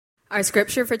Our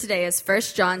scripture for today is 1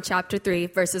 John chapter 3,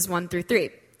 verses 1 through 3.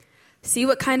 See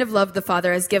what kind of love the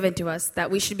Father has given to us,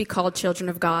 that we should be called children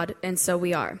of God, and so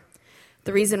we are.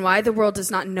 The reason why the world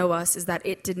does not know us is that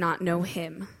it did not know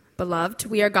him. Beloved,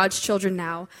 we are God's children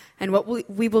now, and what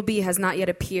we will be has not yet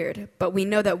appeared. But we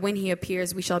know that when he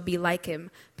appears, we shall be like him,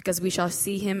 because we shall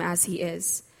see him as he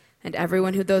is. And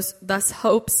everyone who thus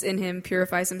hopes in him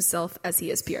purifies himself as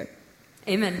he is pure.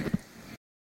 Amen.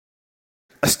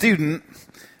 A student,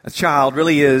 a child,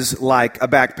 really is like a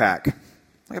backpack.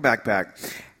 Like a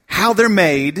backpack. How they're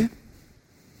made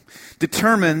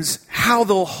determines how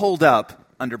they'll hold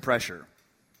up under pressure.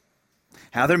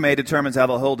 How they're made determines how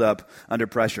they'll hold up under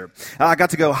pressure. I got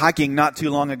to go hiking not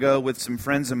too long ago with some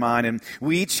friends of mine, and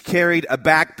we each carried a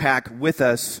backpack with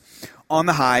us on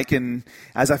the hike. And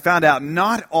as I found out,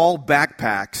 not all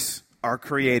backpacks are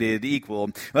created equal.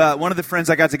 One of the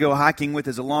friends I got to go hiking with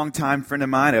is a longtime friend of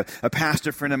mine, a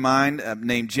pastor friend of mine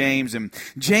named James. And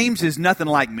James is nothing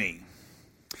like me.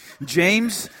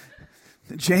 James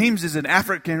is an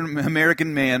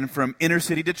African-American man from inner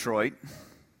city Detroit.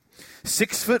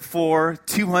 6'4",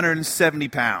 270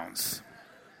 pounds.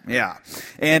 Yeah.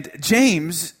 And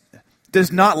James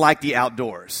does not like the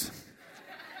outdoors.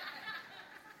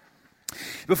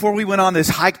 Before we went on this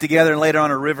hike together and later on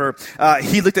a river,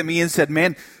 he looked at me and said,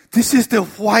 "Man, this is the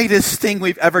whitest thing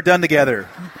we've ever done together."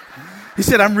 He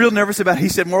said, "I'm real nervous about it." He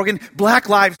said, "Morgan, Black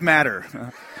Lives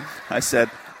Matter." I said,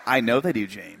 "I know they do,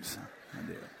 James. I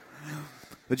do."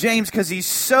 But James, because he's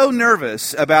so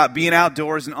nervous about being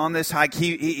outdoors and on this hike,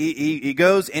 he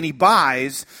goes and he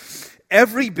buys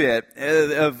every bit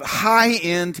of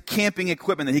high-end camping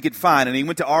equipment that he could find. And he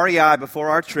went to REI before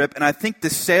our trip, and I think the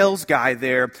sales guy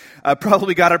there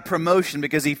probably got a promotion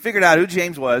because he figured out who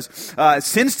James was,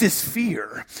 sensed his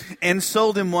fear, and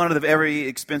sold him one of the very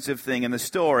expensive thing in the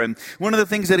store. And one of the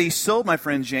things that he sold my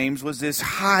friend James was this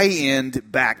high-end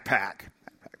backpack.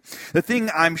 The thing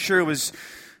I'm sure was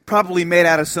probably made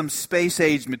out of some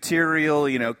space-age material,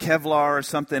 Kevlar or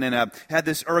something, and had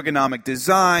this ergonomic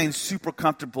design, super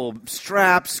comfortable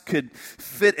straps, could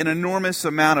fit an enormous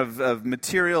amount of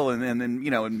material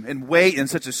and weight in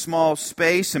such a small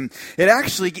space. And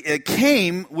it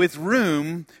came with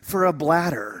room for a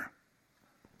bladder.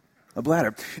 A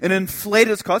bladder. An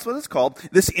inflated, that's what it's called,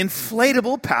 this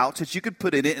inflatable pouch that you could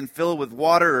put in it and fill it with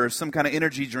water or some kind of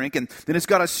energy drink, and then it's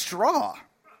got a straw.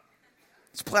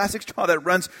 It's a plastic straw that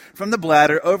runs from the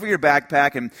bladder over your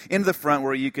backpack and into the front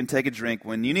where you can take a drink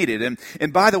when you need it.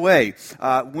 And by the way,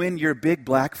 when your big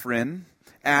black friend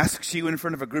asks you in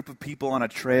front of a group of people on a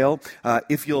trail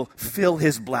if you'll fill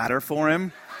his bladder for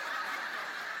him,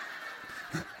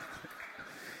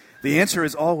 the answer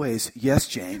is always, "Yes,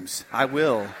 James, I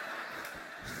will.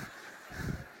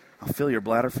 I'll fill your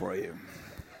bladder for you."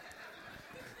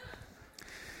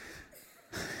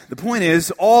 The point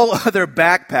is, all other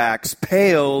backpacks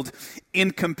paled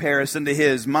in comparison to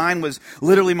his. Mine was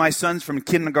literally my son's from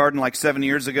kindergarten like 7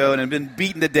 years ago and had been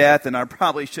beaten to death, and I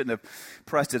probably shouldn't have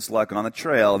pressed its luck on the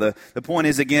trail. The point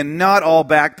is, again, not all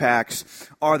backpacks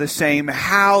are the same.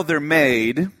 How they're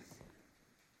made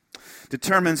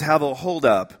determines how they'll hold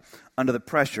up under the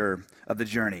pressure of the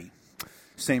journey.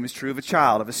 Same is true of a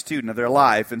child, of a student, of their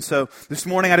life. And so this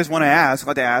morning I just want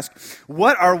to ask,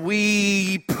 what are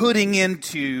we putting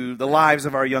into the lives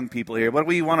of our young people here? What do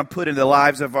we want to put into the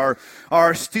lives of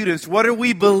our students? What are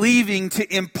we believing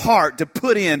to impart, to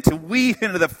put in, to weave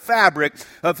into the fabric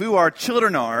of who our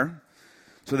children are,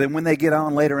 so that when they get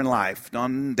on later in life,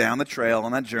 down the trail,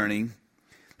 on that journey,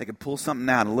 they can pull something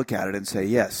out and look at it and say,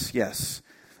 yes,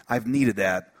 I've needed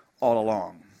that all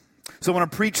along. So I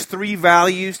want to preach 3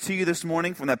 values to you this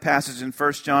morning from that passage in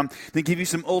 1 John, then give you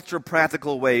some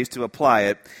ultra-practical ways to apply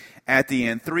it at the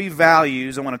end. 3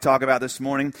 values I want to talk about this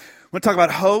morning. I want to talk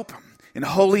about hope and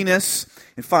holiness,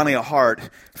 and finally a heart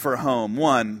for home.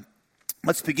 1,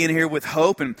 let's begin here with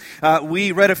hope. And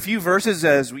we read a few verses,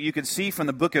 as you can see, from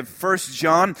the book of 1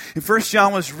 John. And 1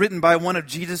 John was written by one of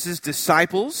Jesus'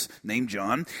 disciples, named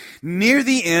John, near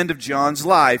the end of John's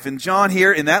life. And John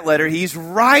here, in that letter, he's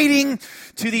writing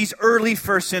to these early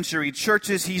first century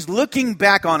churches. He's looking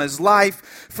back on his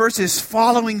life, first as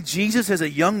following Jesus as a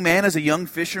young man, as a young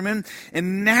fisherman,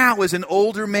 and now as an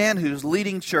older man who's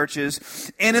leading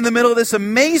churches. And in the middle of this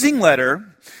amazing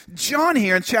letter, John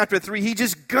here in chapter 3, he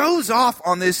just goes off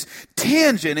on this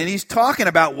tangent, and he's talking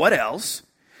about what else?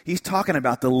 He's talking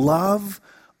about the love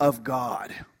of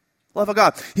God. Love of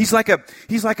God. He's like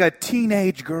a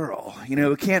teenage girl,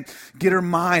 who can't get her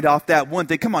mind off that one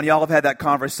thing. Come on, y'all have had that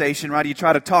conversation, right? You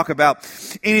try to talk about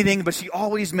anything, but she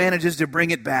always manages to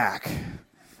bring it back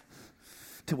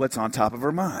to what's on top of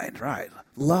our mind, right?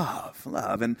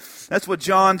 Love. And that's what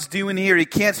John's doing here. He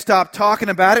can't stop talking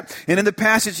about it. And in the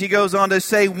passage, he goes on to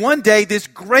say, one day, this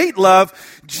great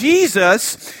love,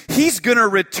 Jesus, he's going to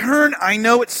return. I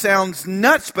know it sounds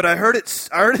nuts, but I heard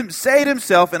him say it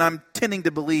himself, and I'm tending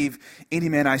to believe any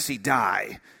man I see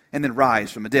die and then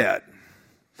rise from the dead.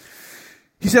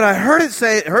 He said, I heard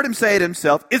him say it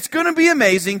himself. It's going to be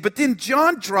amazing. But then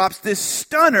John drops this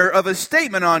stunner of a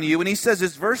statement on you. And he says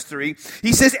this, verse 3.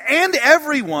 He says, and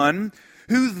everyone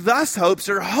who thus hopes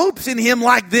or hopes in him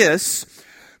like this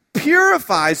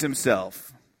purifies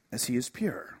himself as he is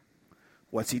pure.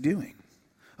 What's he doing?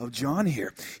 Oh, John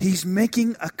here. He's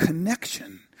making a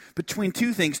connection between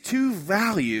two things, two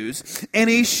values. And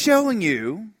he's showing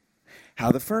you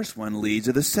how the first one leads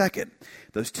to the second.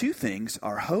 Those two things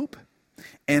are hope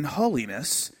and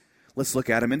holiness. Let's look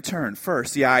at them in turn.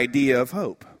 First, the idea of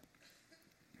hope.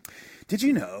 Did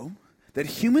you know that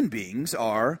human beings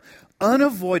are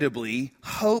unavoidably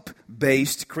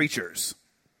hope-based creatures?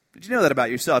 Did you know that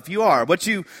about yourself? You are. What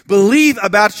you believe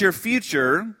about your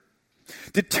future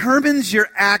determines your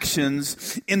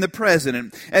actions in the present.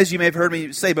 And as you may have heard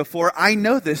me say before, I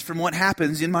know this from what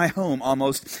happens in my home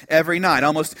almost every night.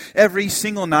 Almost every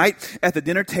single night at the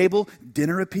dinner table,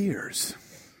 dinner appears.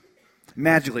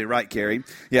 Magically, right, Carrie?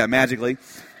 Yeah, magically.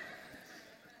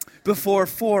 Before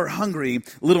four hungry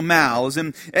little mouths,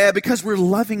 and because we're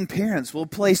loving parents, we'll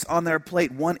place on their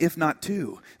plate one, if not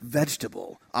two,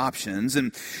 vegetable options.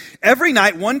 And every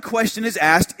night, one question is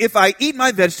asked, if I eat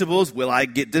my vegetables, will I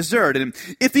get dessert? And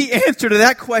if the answer to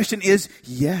that question is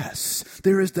yes,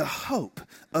 there is the hope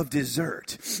of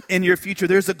dessert in your future.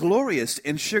 There's a glorious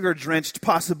and sugar-drenched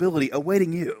possibility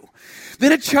awaiting you.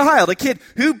 Then a kid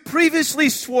who previously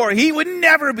swore he would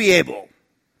never be able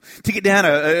to get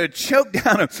down choke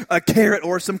down a carrot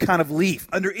or some kind of leaf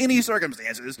under any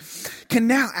circumstances, can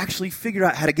now actually figure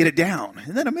out how to get it down.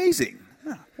 Isn't that amazing?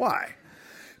 Yeah. Why?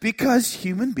 Because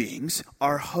human beings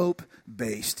are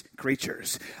hope-based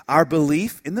creatures. Our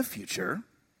belief in the future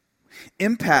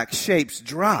impacts, shapes,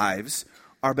 drives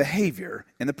our behavior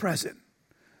in the present.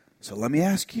 So let me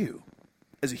ask you,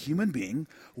 as a human being,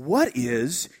 what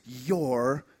is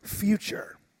your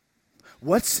future?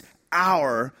 What's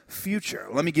our future?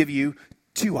 Let me give you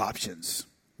two options.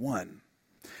 One,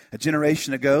 a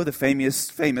generation ago, the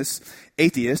famous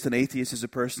atheist, an atheist is a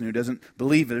person who doesn't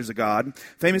believe there's a God,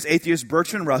 famous atheist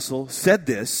Bertrand Russell said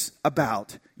this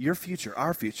about your future,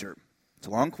 our future. It's a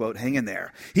long quote, hang in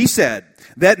there. He said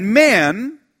that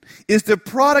man is the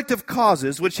product of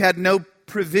causes which had no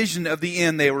provision of the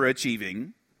end they were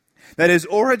achieving, that his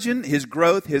origin, his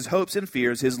growth, his hopes and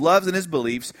fears, his loves and his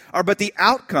beliefs are but the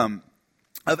outcome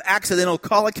of accidental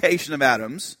collocation of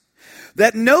atoms,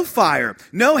 that no fire,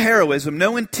 no heroism,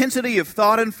 no intensity of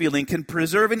thought and feeling can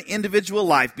preserve an individual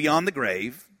life beyond the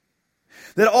grave,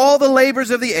 that all the labors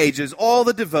of the ages, all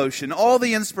the devotion, all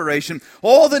the inspiration,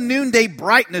 all the noonday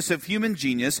brightness of human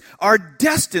genius are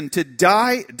destined to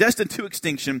die, destined to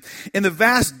extinction in the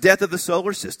vast death of the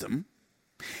solar system,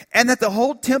 and that the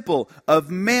whole temple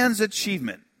of man's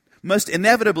achievement must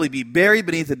inevitably be buried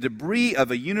beneath the debris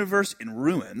of a universe in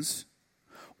ruins.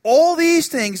 All these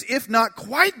things, if not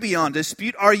quite beyond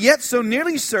dispute, are yet so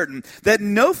nearly certain that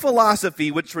no philosophy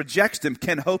which rejects them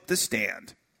can hope to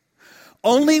stand.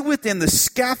 Only within the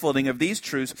scaffolding of these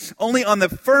truths, only on the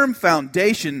firm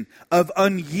foundation of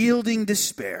unyielding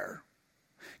despair,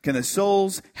 can the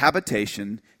soul's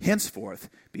habitation henceforth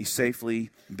be safely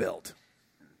built.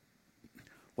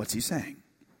 What's he saying?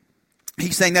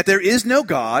 He's saying that there is no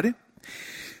God,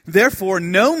 therefore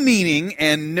no meaning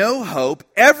and no hope.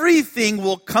 Everything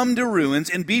will come to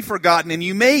ruins and be forgotten. And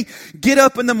you may get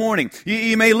up in the morning.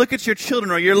 You may look at your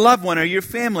children or your loved one or your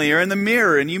family or in the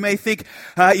mirror, and you may think,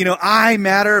 I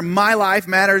matter, my life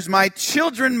matters, my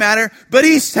children matter. But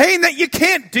he's saying that you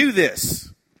can't do this.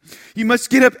 You must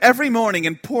get up every morning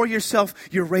and pour yourself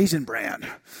your Raisin Bran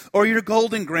or your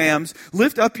Golden Grams.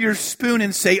 Lift up your spoon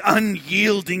and say,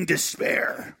 unyielding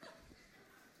despair.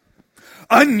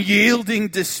 Unyielding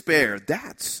despair.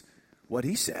 That's what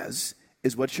he says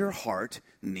is what your heart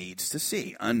needs to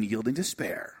see. Unyielding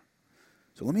despair.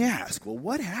 So let me ask, well,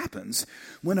 what happens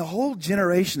when a whole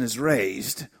generation is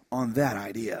raised on that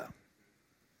idea?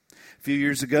 A few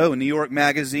years ago, a New York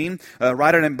magazine, a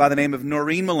writer by the name of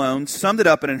Noreen Malone summed it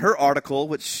up in her article,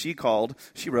 which she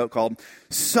wrote called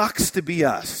 "Sucks to Be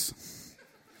Us: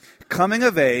 Coming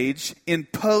of Age in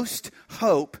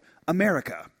Post-Hope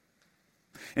America."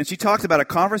 And she talked about a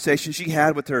conversation she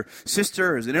had with her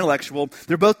sister as an intellectual.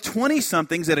 They're both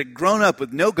 20-somethings that had grown up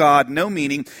with no God, no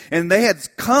meaning, and they had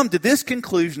come to this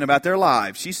conclusion about their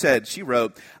lives. She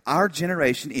wrote, "Our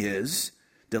generation is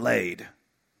delayed.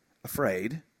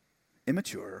 afraid,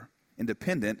 immature,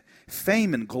 independent,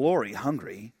 fame and glory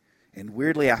hungry, and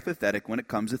weirdly apathetic when it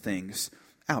comes to things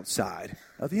outside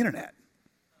of the internet.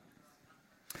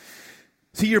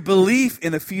 See, your belief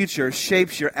in the future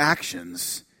shapes your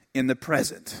actions in the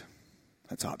present.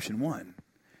 That's option one.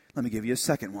 Let me give you a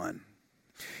second one.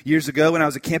 Years ago, when I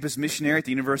was a campus missionary at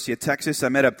the University of Texas, I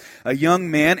met a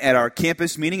young man at our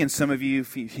campus meeting, and some of you,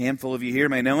 a handful of you here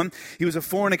may know him. He was a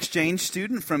foreign exchange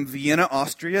student from Vienna,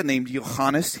 Austria, named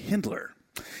Johannes Hindler.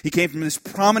 He came from this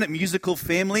prominent musical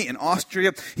family in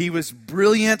Austria. He was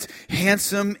brilliant,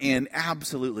 handsome, and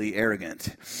absolutely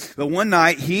arrogant. But one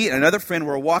night, he and another friend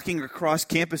were walking across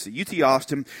campus at UT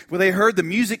Austin, where they heard the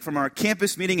music from our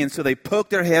campus meeting, and so they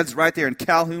poked their heads right there in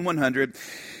Calhoun 100.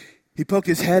 He poked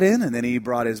his head in, and then he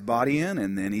brought his body in,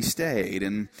 and then he stayed.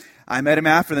 And I met him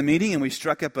after the meeting, and we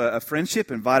struck up a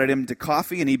friendship, invited him to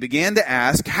coffee, and he began to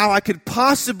ask how I could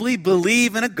possibly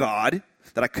believe in a God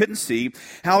that I couldn't see,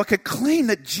 how I could claim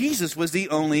that Jesus was the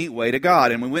only way to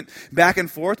God. And we went back and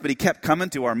forth, but he kept coming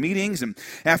to our meetings. And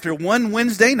after one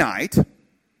Wednesday night,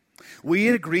 we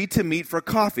had agreed to meet for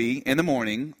coffee in the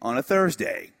morning on a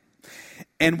Thursday.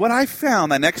 And what I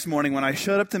found that next morning when I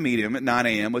showed up to meet him at 9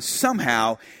 a.m. was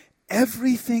somehow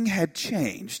everything had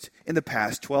changed in the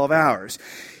past 12 hours.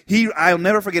 I'll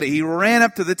never forget it. He ran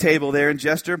up to the table there in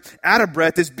Jester, out of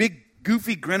breath, this big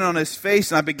goofy grin on his face,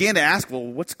 and I began to ask, well,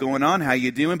 what's going on? How you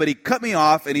doing? But he cut me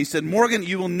off, and he said, Morgan,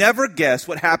 you will never guess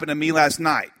what happened to me last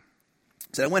night.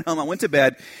 So I went home, I went to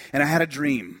bed, and I had a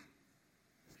dream.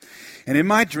 And in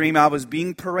my dream, I was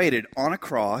being paraded on a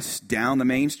cross down the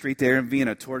main street there in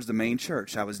Vienna towards the main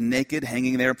church. I was naked,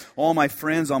 hanging there. All my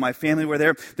friends, all my family were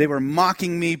there. They were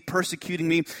mocking me, persecuting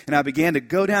me, and I began to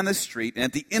go down the street, and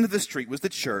at the end of the street was the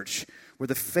church where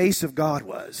the face of God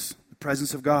was.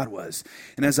 Presence of God was.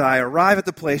 And as I arrived at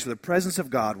the place where the presence of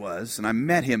God was, and I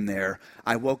met him there,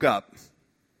 I woke up.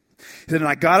 Then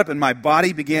I got up and my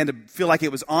body began to feel like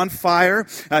it was on fire.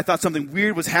 I thought something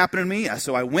weird was happening to me.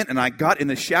 So I went and I got in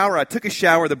the shower. I took a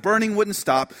shower. The burning wouldn't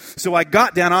stop. So I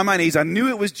got down on my knees. I knew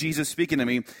it was Jesus speaking to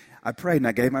me. I prayed and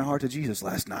I gave my heart to Jesus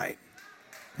last night.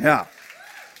 Yeah.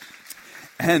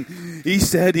 And he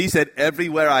said,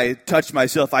 everywhere I touch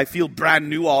myself, I feel brand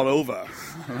new all over.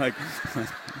 I'm like,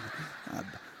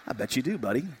 I bet you do,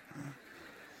 buddy.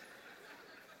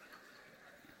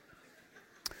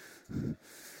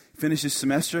 Finished his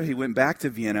semester, he went back to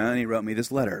Vienna, and he wrote me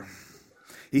this letter.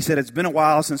 He said, it's been a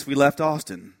while since we left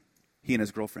Austin, he and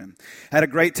his girlfriend. Had a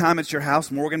great time at your house,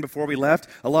 Morgan, before we left.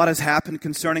 A lot has happened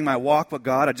concerning my walk with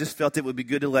God. I just felt it would be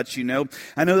good to let you know.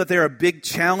 I know that there are big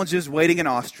challenges waiting in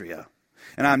Austria,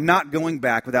 and I'm not going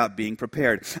back without being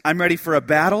prepared. I'm ready for a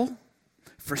battle,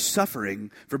 for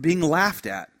suffering, for being laughed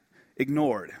at,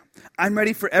 ignored. I'm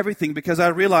ready for everything because I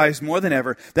realize more than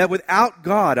ever that without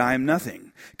God I am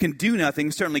nothing, can do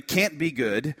nothing, certainly can't be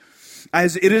good.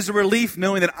 As it is a relief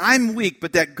knowing that I'm weak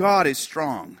but that God is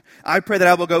strong. I pray that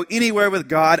I will go anywhere with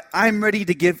God. I'm ready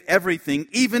to give everything,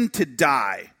 even to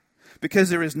die, because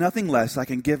there is nothing less I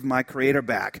can give my Creator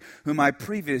back, whom I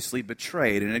previously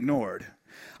betrayed and ignored.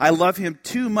 I love him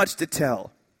too much to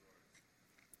tell.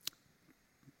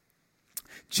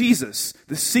 Jesus,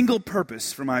 the single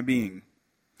purpose for my being.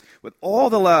 With all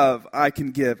the love I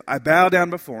can give, I bow down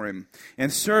before him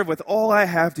and serve with all I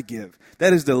have to give.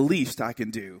 That is the least I can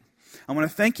do. I want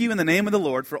to thank you in the name of the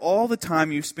Lord for all the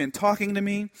time you've spent talking to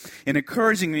me and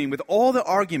encouraging me with all the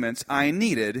arguments I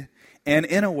needed and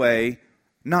in a way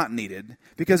not needed,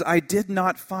 because I did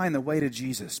not find the way to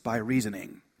Jesus by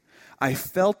reasoning. I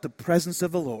felt the presence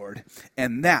of the Lord,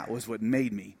 and that was what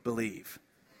made me believe.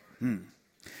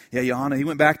 Yeah, Johanna, he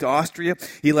went back to Austria.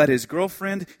 He led his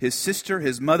girlfriend, his sister,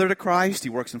 his mother to Christ. He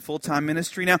works in full-time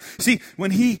ministry now. See,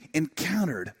 when he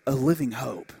encountered a living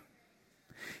hope,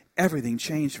 everything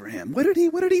changed for him. What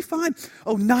did he find?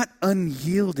 Oh, not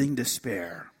unyielding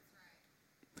despair,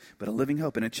 but a living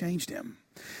hope, and it changed him.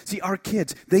 See, our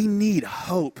kids, they need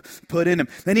hope put in them.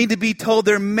 They need to be told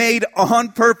they're made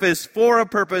on purpose, for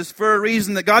a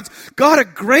reason, that God's got a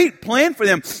great plan for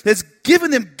them, that's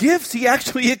given them gifts he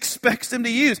actually expects them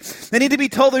to use. They need to be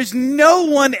told there's no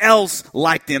one else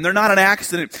like them. They're not an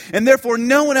accident. And therefore,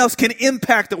 no one else can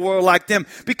impact the world like them.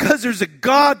 Because there's a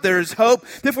God, there's hope.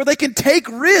 Therefore, they can take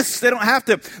risks. They don't have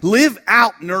to live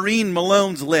out Noreen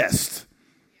Malone's list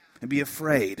and be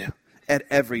afraid at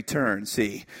every turn,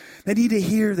 see. They need to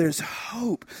hear there's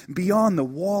hope beyond the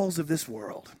walls of this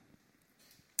world.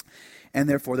 And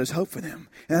therefore, there's hope for them.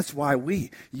 And that's why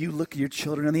you look your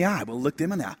children in the eye. We'll look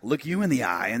them in the eye, look you in the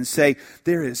eye and say,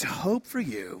 there is hope for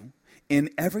you in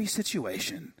every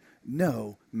situation,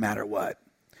 no matter what.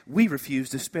 We refuse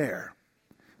despair.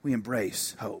 We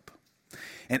embrace hope.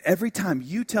 And every time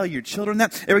you tell your children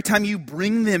that, every time you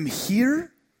bring them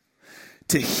here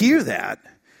to hear that,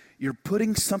 you're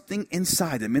putting something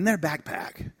inside them, in their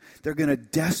backpack, they're going to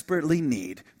desperately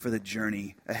need for the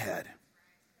journey ahead.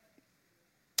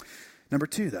 Number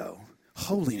 2, though,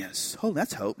 holiness.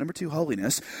 That's hope. Number 2,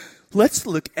 holiness. Let's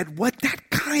look at what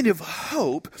that kind of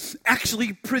hope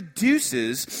actually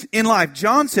produces in life.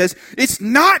 John says it's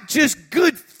not just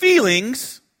good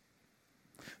feelings,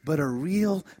 but a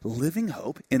real living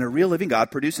hope in a real living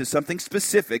God produces something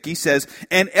specific. He says,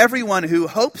 and everyone who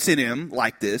hopes in him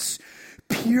like this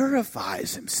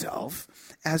purifies himself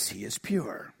as he is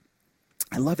pure.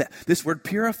 I love that. This word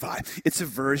purify, it's a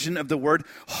version of the word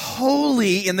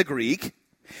holy in the Greek.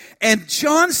 And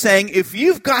John's saying, if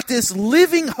you've got this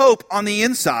living hope on the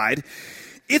inside,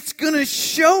 it's going to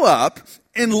show up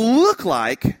and look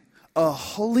like a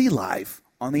holy life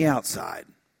on the outside.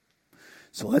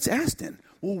 So let's ask then,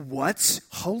 well, what's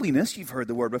holiness? You've heard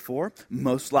the word before,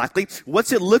 most likely.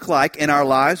 What's it look like in our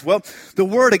lives? Well, the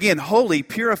word, again, holy,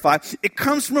 purify, it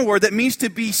comes from a word that means to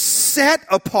be set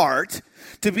apart,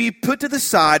 to be put to the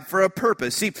side for a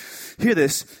purpose. See, hear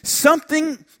this.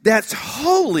 Something that's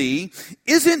holy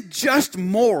isn't just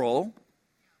moral,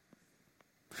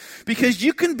 because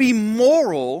you can be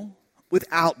moral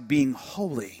without being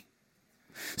holy.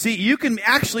 See, you can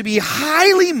actually be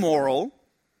highly moral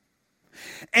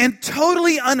and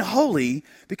totally unholy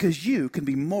because you can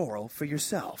be moral for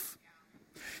yourself.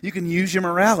 You can use your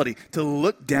morality to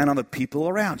look down on the people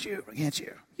around you, can't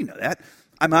you? You know that.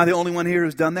 Am I the only one here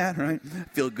who's done that, right?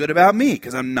 Feel good about me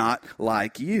because I'm not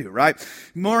like you, right?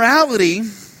 Morality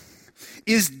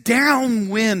is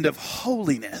downwind of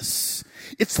holiness.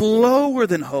 It's lower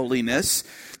than holiness.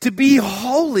 To be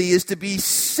holy is to be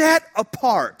set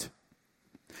apart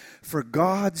for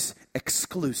God's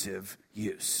exclusive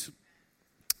use.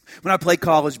 When I played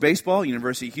college baseball,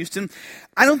 University of Houston,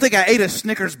 I don't think I ate a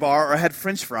Snickers bar or had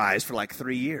French fries for like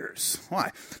 3 years.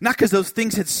 Why? Not because those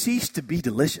things had ceased to be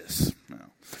delicious, no,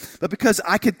 but because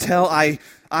I could tell I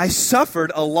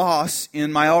suffered a loss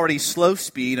in my already slow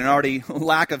speed and already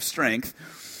lack of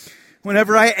strength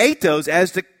whenever I ate those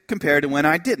as compared to when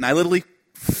I didn't. I literally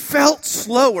felt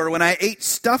slower when I ate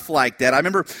stuff like that. I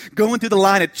remember going through the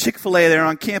line at Chick-fil-A there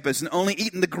on campus and only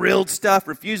eating the grilled stuff,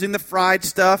 refusing the fried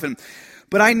stuff,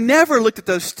 but I never looked at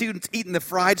those students eating the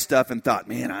fried stuff and thought,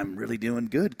 man, I'm really doing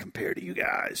good compared to you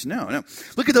guys. No.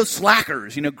 Look at those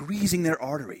slackers, greasing their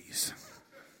arteries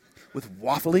with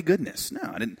waffly goodness. No,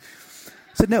 I didn't.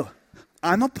 I said, no,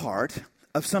 I'm a part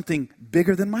of something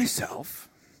bigger than myself.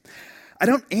 I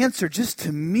don't answer just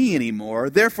to me anymore.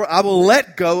 Therefore, I will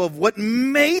let go of what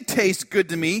may taste good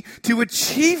to me to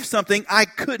achieve something I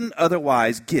couldn't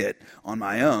otherwise get on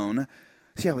my own.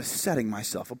 See, I was setting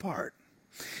myself apart.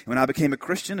 When I became a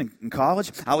Christian in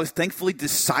college, I was thankfully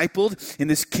discipled in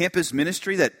this campus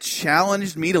ministry that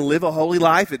challenged me to live a holy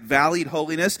life. It valued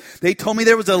holiness. They told me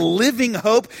there was a living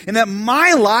hope and that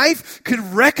my life could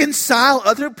reconcile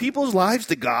other people's lives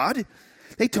to God.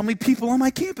 They told me people on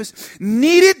my campus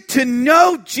needed to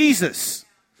know Jesus.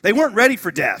 They weren't ready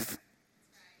for death.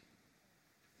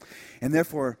 And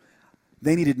therefore,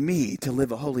 they needed me to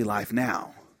live a holy life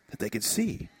now that they could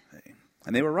see.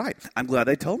 And they were right. I'm glad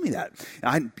they told me that.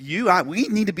 We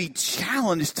need to be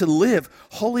challenged to live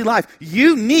holy life.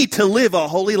 You need to live a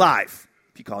holy life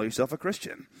if you call yourself a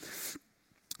Christian.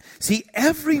 See,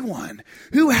 everyone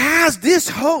who has this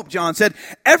hope, John said,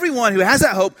 everyone who has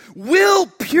that hope will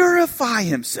purify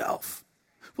himself,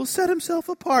 will set himself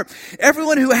apart.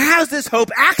 Everyone who has this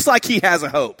hope acts like he has a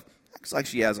hope. Acts like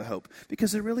she has a hope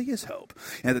because there really is hope.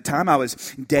 And at the time I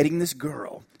was dating this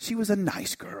girl. She was a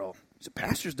nice girl. She's a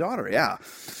pastor's daughter, yeah.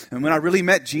 And when I really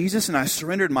met Jesus and I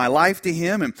surrendered my life to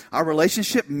him, and our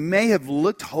relationship may have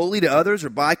looked holy to others or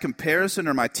by comparison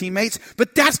or my teammates,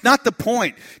 but that's not the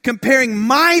point. Comparing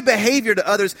my behavior to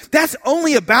others, that's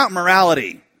only about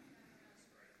morality.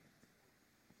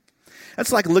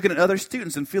 That's like looking at other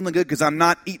students and feeling good because I'm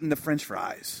not eating the French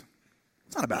fries.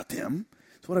 It's not about them.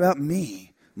 It's what about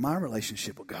me, my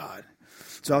relationship with God.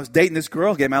 So I was dating this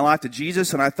girl, gave my life to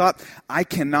Jesus, and I thought, I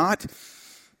can't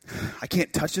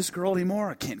touch this girl anymore.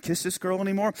 I can't kiss this girl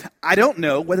anymore. I don't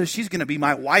know whether she's going to be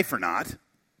my wife or not,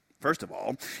 first of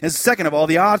all. And second of all,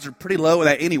 the odds are pretty low of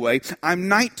that anyway. I'm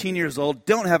 19 years old,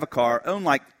 don't have a car, own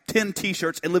like 10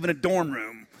 T-shirts, and live in a dorm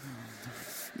room.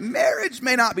 Marriage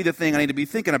may not be the thing I need to be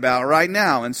thinking about right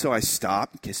now. And so I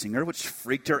stopped kissing her, which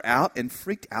freaked her out and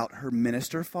freaked out her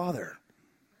minister father.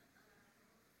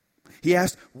 He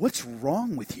asked, what's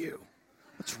wrong with you?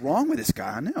 What's wrong with this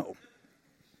guy? I know.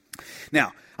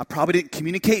 Now, I probably didn't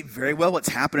communicate very well what's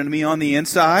happening to me on the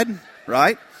inside,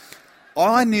 right?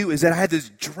 All I knew is that I had this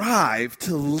drive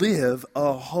to live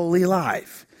a holy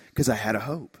life because I had a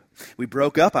hope. We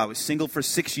broke up. I was single for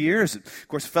 6 years. Of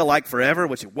course, it felt like forever,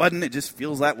 which it wasn't. It just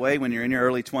feels that way when you're in your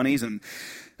early 20s.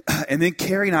 And then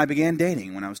Carrie and I began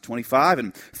dating when I was 25.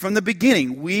 And from the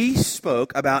beginning, we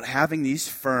spoke about having these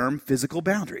firm physical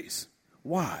boundaries.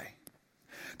 Why?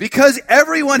 Because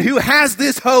everyone who has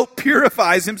this hope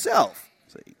purifies himself.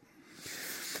 See?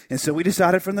 And so we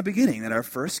decided from the beginning that our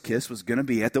first kiss was going to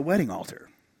be at the wedding altar,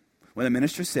 when the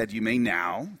minister said, "You may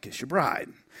now kiss your bride."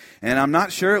 And I'm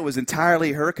not sure it was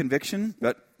entirely her conviction,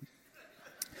 but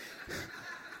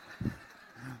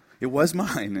it was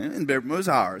mine, and it was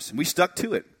ours. And we stuck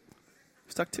to it.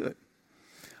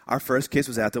 Our first kiss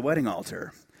was at the wedding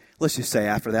altar. Let's just say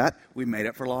after that, we made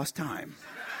up for lost time.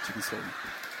 As you can see.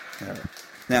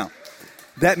 Now,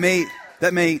 that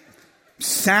may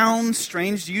sound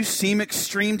strange to you, seem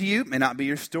extreme to you, may not be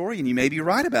your story, and you may be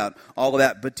right about all of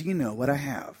that. But do you know what I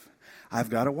have? I've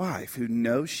got a wife who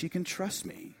knows she can trust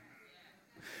me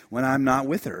when I'm not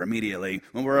with her immediately,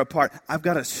 when we're apart. I've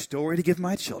got a story to give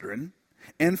my children.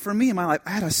 And for me in my life, I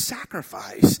had a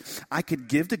sacrifice I could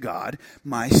give to God,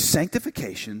 my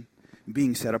sanctification,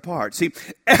 being set apart. See,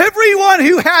 everyone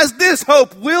who has this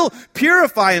hope will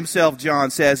purify himself,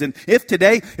 John says. And if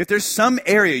there's some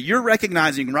area you're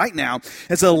recognizing right now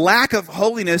as a lack of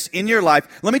holiness in your life,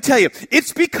 let me tell you,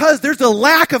 it's because there's a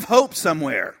lack of hope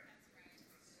somewhere.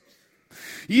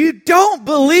 You don't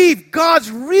believe God's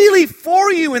really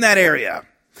for you in that area.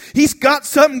 He's got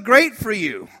something great for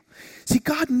you. See,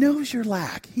 God knows your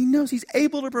lack. He knows He's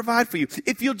able to provide for you.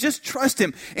 If you'll just trust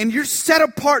Him and your set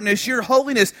apartness, your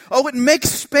holiness, it makes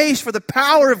space for the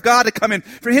power of God to come in,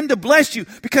 for Him to bless you,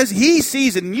 because He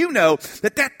sees and you know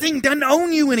that thing doesn't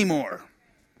own you anymore.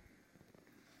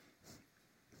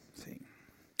 See,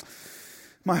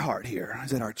 my heart here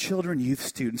is that our children, youth,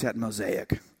 students at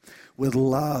Mosaic would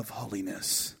love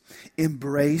holiness,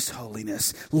 embrace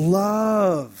holiness,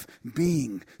 love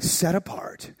being set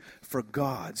apart for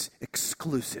God's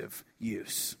exclusive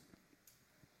use.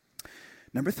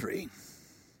 Number 3,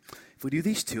 if we do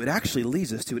these two, it actually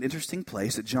leads us to an interesting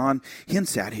place that John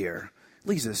hints at here. It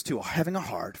leads us to having a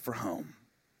heart for home.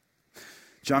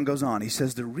 John goes on, he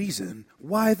says the reason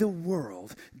why the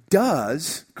world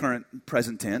does,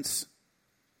 present tense,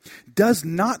 does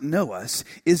not know us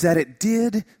is that it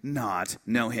did not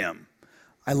know Him.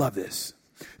 I love this.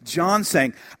 John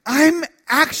saying, I'm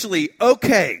actually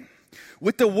okay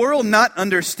with the world not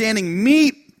understanding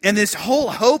me, and this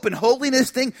whole hope and holiness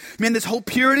thing, this whole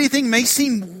purity thing may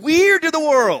seem weird to the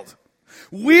world,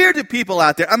 weird to people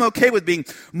out there. I'm okay with being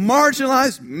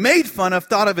marginalized, made fun of,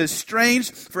 thought of as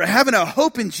strange for having a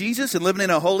hope in Jesus and living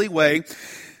in a holy way.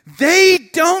 They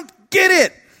don't get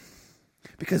it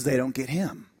because they don't get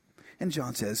Him. And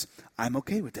John says, I'm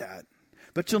okay with that.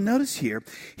 But you'll notice here,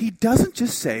 he doesn't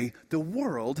just say the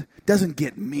world doesn't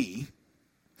get me.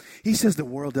 He says the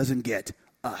world doesn't get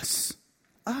us.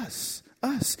 Us.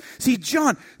 See,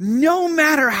 John, no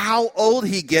matter how old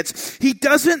he gets, he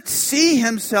doesn't see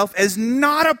himself as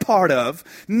not a part of,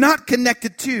 not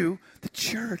connected to the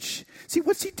church. See,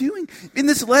 what's he doing in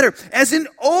this letter? As an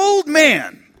old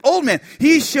man,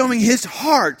 he's showing his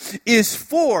heart is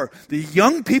for the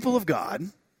young people of God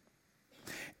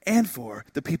and for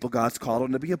the people God's called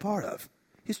him to be a part of,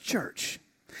 His church.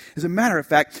 As a matter of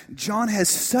fact, John has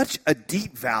such a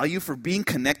deep value for being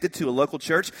connected to a local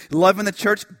church, loving the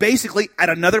church. Basically, at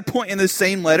another point in the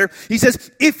same letter, he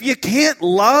says, if you can't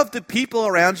love the people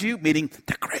around you, meaning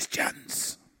the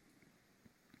Christians,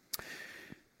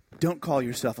 don't call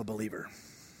yourself a believer.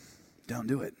 Don't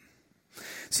do it.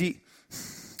 See,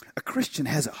 a Christian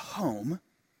has a home,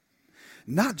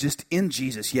 not just in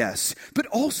Jesus, yes, but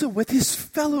also with his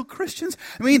fellow Christians.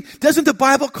 Doesn't the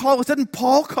Bible call us, doesn't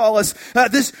Paul call us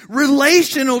this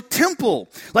relational temple,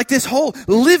 like this whole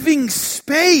living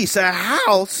space, a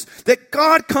house that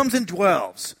God comes and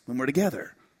dwells when we're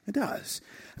together? It does.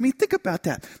 Think about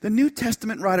that. The New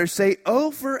Testament writers say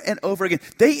over and over again,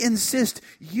 they insist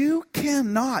you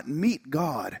cannot meet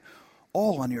God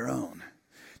all on your own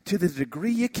to the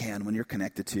degree you can when you're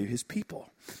connected to His people.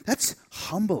 That's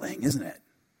humbling, isn't it?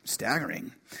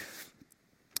 Staggering.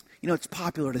 It's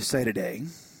popular to say today,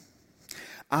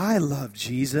 I love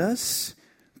Jesus,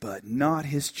 but not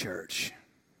His church.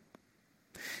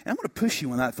 And I'm going to push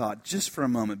you on that thought just for a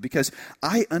moment, because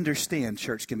I understand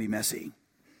church can be messy.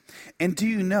 And do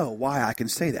you know why I can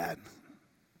say that?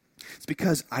 It's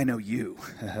because I know you.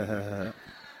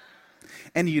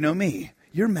 And you know me.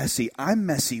 You're messy, I'm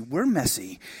messy, we're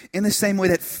messy, in the same way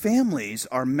that families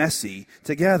are messy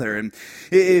together. And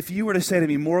if you were to say to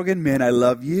me, Morgan, man, I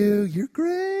love you, you're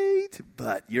great,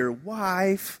 but your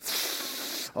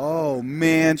wife, Oh,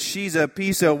 man, she's a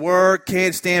piece of work.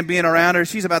 Can't stand being around her.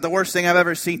 She's about the worst thing I've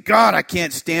ever seen. God, I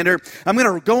can't stand her. I'm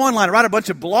going to go online and write a bunch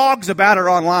of blogs about her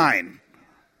online.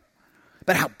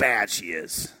 About how bad she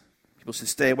is. People should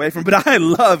stay away from her. But I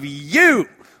love you,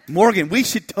 Morgan. We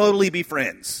should totally be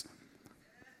friends.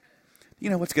 You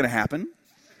know what's going to happen?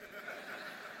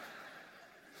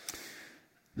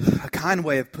 A kind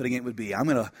way of putting it would be, I'm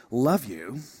going to love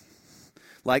you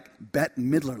like Bette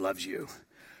Midler loves you,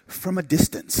 from a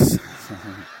distance.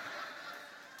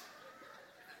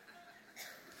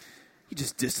 You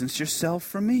just distance yourself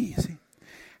from me. See,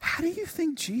 how do you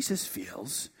think Jesus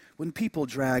feels when people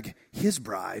drag his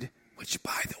bride, which,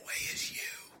 by the way, is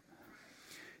you,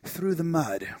 through the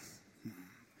mud?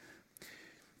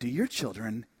 Do your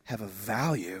children have a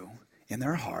value in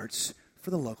their hearts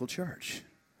for the local church?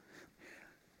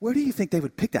 Where do you think they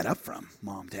would pick that up from,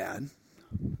 Mom, Dad?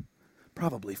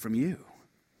 Probably from you.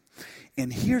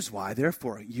 And here's why,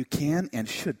 therefore, you can and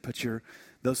should put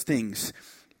those things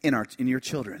in your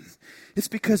children. It's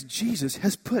because Jesus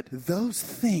has put those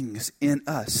things in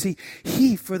us. See,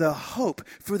 he, for the hope,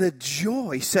 for the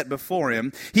joy set before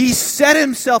him, he set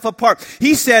himself apart.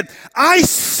 He said, I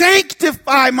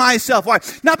sanctify myself. Why?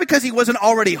 Not because he wasn't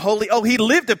already holy. Oh, he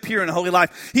lived a pure and holy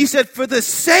life. He said, for the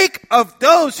sake of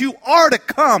those who are to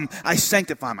come, I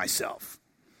sanctify myself.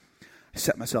 I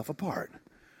set myself apart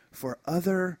for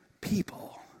other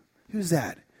people. Who's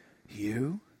that?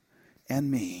 You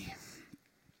and me.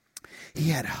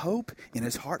 He had hope in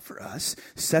his heart for us,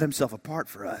 set himself apart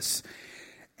for us,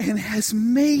 and has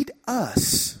made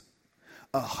us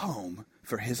a home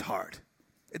for his heart.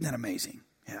 Isn't that amazing?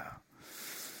 Yeah.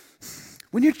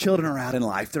 When your children are out in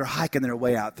life, they're hiking their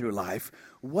way out through life,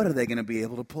 what are they going to be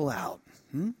able to pull out?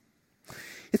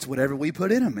 It's whatever we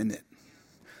put in them, isn't it?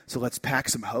 So let's pack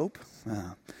some hope,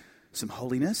 some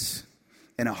holiness,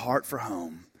 and a heart for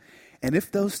home. And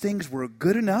if those things were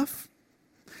good enough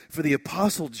for the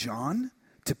Apostle John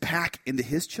to pack into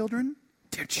his children,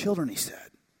 dear children, he said,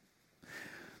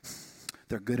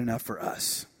 they're good enough for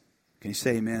us. Can you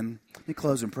say amen? Let me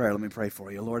close in prayer. Let me pray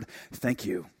for you. Lord, thank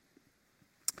you.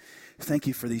 Thank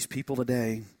you for these people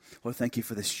today. Lord, thank you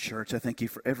for this church. I thank you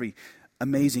for every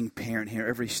amazing parent here,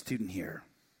 every student here.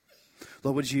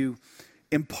 Lord, would you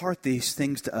impart these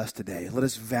things to us today? Let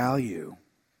us value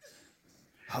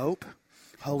hope,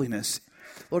 holiness,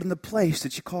 Lord, in the place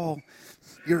that you call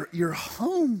your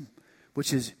home,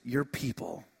 which is your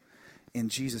people. In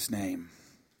Jesus' name,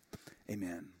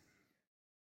 amen.